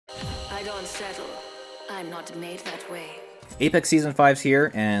I don't settle. I'm not made that way. Apex Season 5's here,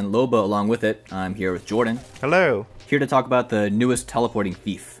 and Loba along with it. I'm here with Jordan. Hello. Here to talk about the newest teleporting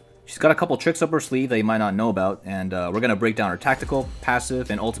thief. She's got a couple tricks up her sleeve that you might not know about, and we're going to break down her tactical,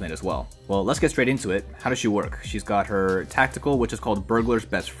 passive, and ultimate as well. Well, let's get straight into it. How does she work? She's got her tactical, which is called Burglar's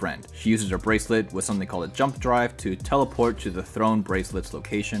Best Friend. She uses her bracelet with something called a jump drive to teleport to the thrown bracelet's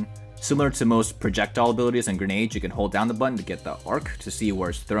location. Similar to most projectile abilities and grenades, you can hold down the button to get the arc to see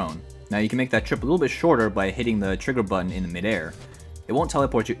where it's thrown. Now you can make that trip a little bit shorter by hitting the trigger button in the midair. It won't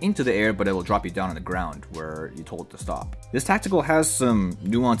teleport you into the air, but it will drop you down on the ground where you told it to stop. This tactical has some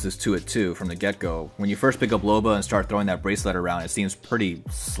nuances to it too from the get-go. When you first pick up Loba and start throwing that bracelet around, it seems pretty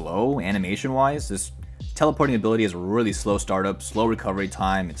slow animation-wise. This teleporting ability is a really slow startup, slow recovery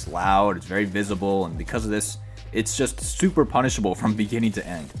time, it's loud, it's very visible, and because of this, it's just super punishable from beginning to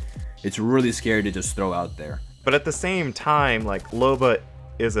end. It's really scary to just throw out there. But at the same time, like, Loba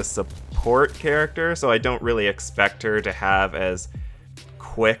is a support character, so I don't really expect her to have as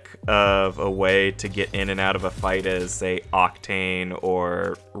quick of a way to get in and out of a fight as, say, Octane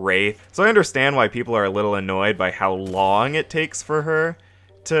or Wraith. So I understand why people are a little annoyed by how long it takes for her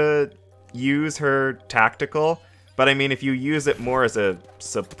to use her tactical. But I mean, if you use it more as a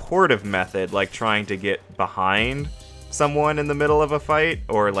supportive method, like trying to get behind someone in the middle of a fight,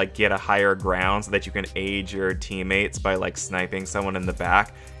 or like get a higher ground so that you can aid your teammates by like sniping someone in the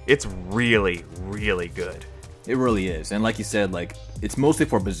back, it's really, really good. It really is, and like you said, like, it's mostly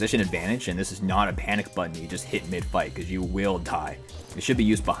for position advantage, and this is not a panic button you just hit mid-fight, because you will die. It should be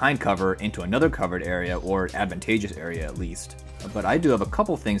used behind cover, into another covered area, or advantageous area at least. But I do have a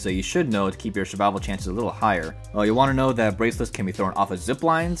couple things that you should know to keep your survival chances a little higher. You want to know that bracelets can be thrown off of zip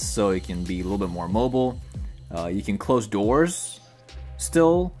lines, so you can be a little bit more mobile. You can close doors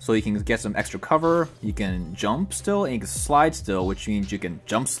still, so you can get some extra cover. You can jump still, and you can slide still, which means you can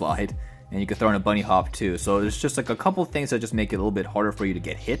jump slide. And you can throw in a bunny hop too. So there's just like a couple things that just make it a little bit harder for you to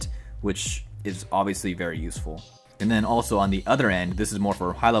get hit, which is obviously very useful. And then also on the other end, this is more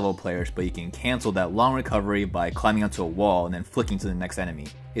for high level players, but you can cancel that long recovery by climbing onto a wall and then flicking to the next enemy.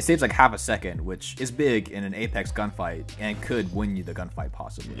 It saves like half a second, which is big in an Apex gunfight, and could win you the gunfight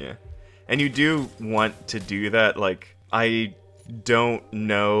possibly. Yeah. And you do want to do that. Like, I don't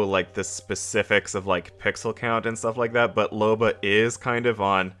know like the specifics of like pixel count and stuff like that, but Loba is kind of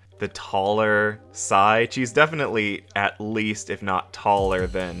on the taller side. She's definitely at least, if not taller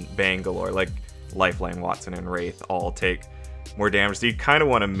than Bangalore. Like Lifeline, Watson, and Wraith all take more damage. So you kind of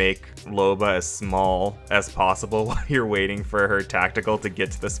want to make Loba as small as possible while you're waiting for her tactical to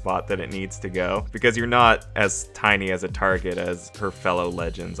get to the spot that it needs to go, because you're not as tiny as a target as her fellow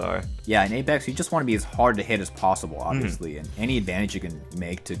legends are. Yeah, in Apex, you just want to be as hard to hit as possible, obviously, and any advantage you can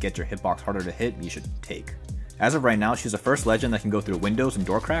make to get your hitbox harder to hit, you should take. As of right now, she's the first legend that can go through windows and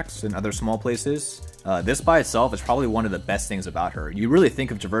door cracks and other small places. This by itself is probably one of the best things about her. You really think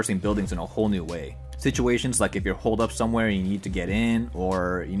of traversing buildings in a whole new way. Situations like if you're holed up somewhere and you need to get in,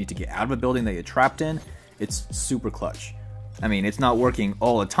 or you need to get out of a building that you're trapped in, it's super clutch. I mean, it's not working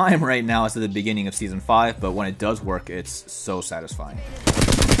all the time right now as at the beginning of Season 5, but when it does work, it's so satisfying.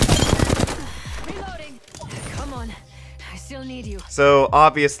 Reloading. Come on. I still need you. So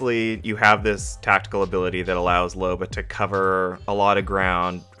obviously you have this tactical ability that allows Loba to cover a lot of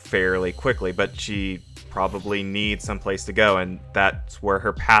ground fairly quickly, but she probably needs some place to go, and that's where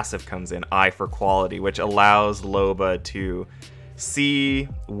her passive comes in, Eye for Quality, which allows Loba to see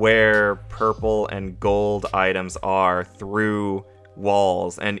where purple and gold items are through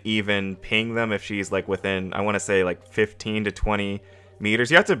walls, and even ping them if she's like within, I want to say like 15 to 20 meters.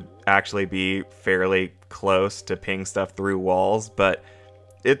 You have to actually be fairly close to ping stuff through walls, but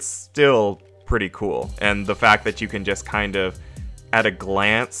it's still pretty cool. And the fact that you can just kind of at a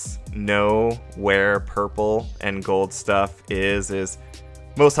glance know where purple and gold stuff is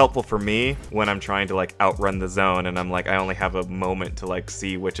most helpful for me when I'm trying to like outrun the zone, and I'm like, I only have a moment to like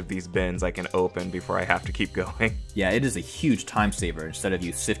see which of these bins I can open before I have to keep going. Yeah, it is a huge time saver instead of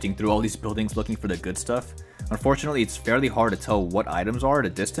you sifting through all these buildings looking for the good stuff. Unfortunately, it's fairly hard to tell what items are at a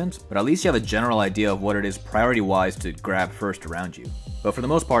distance, but at least you have a general idea of what it is priority-wise to grab first around you. But for the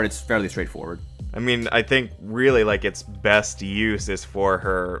most part, it's fairly straightforward. I mean, I think really like its best use is for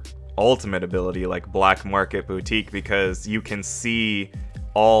her ultimate ability, like Black Market Boutique, because you can see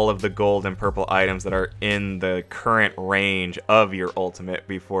all of the gold and purple items that are in the current range of your ultimate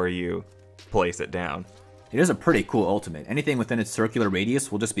before you place it down. It is a pretty cool ultimate. Anything within its circular radius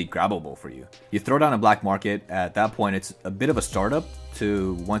will just be grabbable for you. You throw down a black market, at that point it's a bit of a startup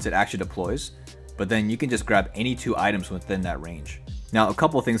to once it actually deploys, but then you can just grab any two items within that range. Now, a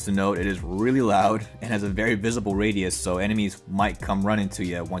couple of things to note, it is really loud and has a very visible radius, so enemies might come run into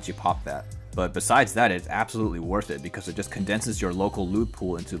you once you pop that. But besides that, it's absolutely worth it because it just condenses your local loot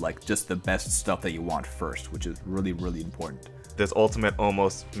pool into like just the best stuff that you want first, which is really, really important. This ultimate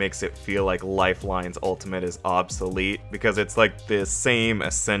almost makes it feel like Lifeline's ultimate is obsolete because it's like the same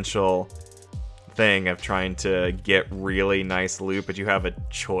essential thing of trying to get really nice loot, but you have a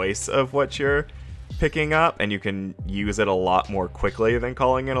choice of what you're picking up and you can use it a lot more quickly than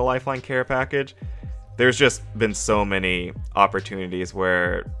calling in a Lifeline care package. There's just been so many opportunities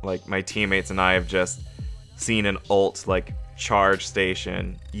where like my teammates and I have just seen an ult like charge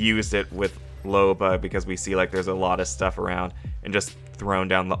station, used it with Loba because we see like there's a lot of stuff around, and just thrown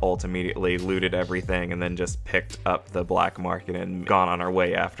down the ult immediately, looted everything, and then just picked up the black market and gone on our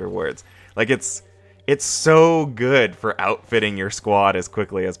way afterwards. Like it's so good for outfitting your squad as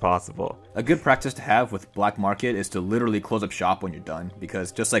quickly as possible. A good practice to have with black market is to literally close up shop when you're done,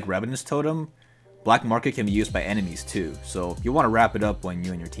 because just like Revenant's Totem, black market can be used by enemies too, so you want to wrap it up when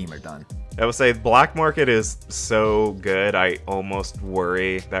you and your team are done. I would say black market is so good, I almost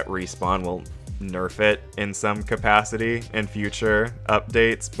worry that Respawn will nerf it in some capacity in future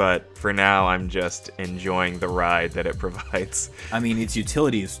updates, but for now I'm just enjoying the ride that it provides. I mean, its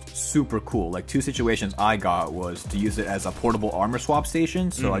utility is super cool. Like, two situations I got was to use it as a portable armor swap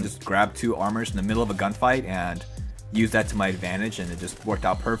station, so I just grabbed 2 armors in the middle of a gunfight and used that to my advantage, and it just worked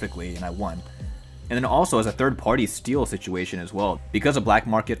out perfectly and I won. And then also as a third-party steal situation as well. Because a black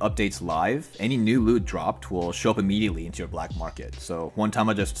market updates live, any new loot dropped will show up immediately into your black market. So one time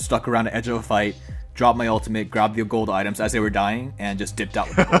I just stuck around the edge of a fight, dropped my ultimate, grabbed the gold items as they were dying, and just dipped out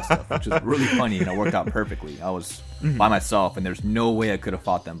with the gold stuff, which was really funny and it worked out perfectly. I was by myself and there's no way I could have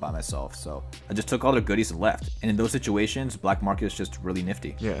fought them by myself. So I just took all their goodies and left. And in those situations, black market is just really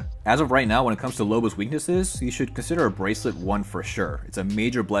nifty. Yeah. As of right now, when it comes to Loba's weaknesses, you should consider a bracelet one for sure. It's a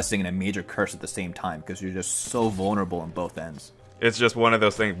major blessing and a major curse at the same time because you're just so vulnerable on both ends. It's just one of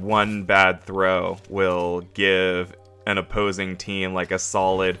those things, one bad throw will give an opposing team like a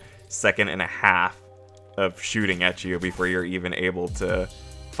solid 1.5 seconds of shooting at you before you're even able to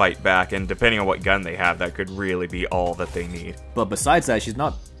fight back, and depending on what gun they have, that could really be all that they need. But besides that, she's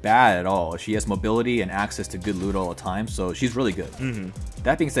not bad at all. She has mobility and access to good loot all the time, so she's really good.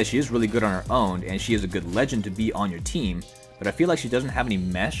 That being said, she is really good on her own, and she is a good legend to be on your team, but I feel like she doesn't have any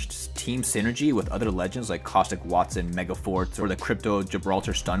meshed team synergy with other legends like Caustic Watson, Megaforts, or the Crypto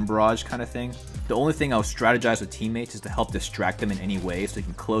Gibraltar Stun Barrage kind of thing. The only thing I'll strategize with teammates is to help distract them in any way so you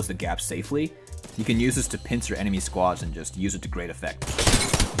can close the gap safely. You can use this to pincer enemy squads and just use it to great effect.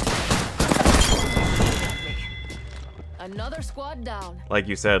 Another squad down. Like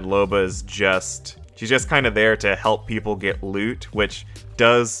you said, Loba's she's just kind of there to help people get loot, which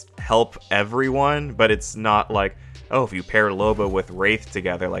does help everyone, but it's not like, oh, if you pair Loba with Wraith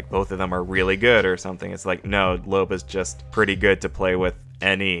together, like both of them are really good or something. It's like, no, Loba's just pretty good to play with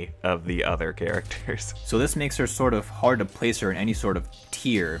any of the other characters. So this makes her sort of hard to place her in any sort of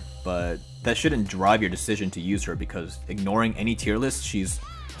tier, but that shouldn't drive your decision to use her because ignoring any tier list, she's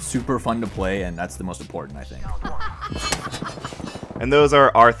super fun to play, and that's the most important, I think. And those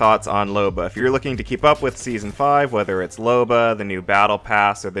are our thoughts on Loba. If you're looking to keep up with Season 5, whether it's Loba, the new Battle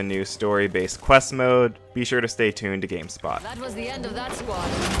Pass, or the new story-based quest mode, be sure to stay tuned to GameSpot. That was the end of that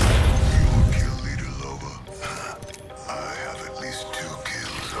squad.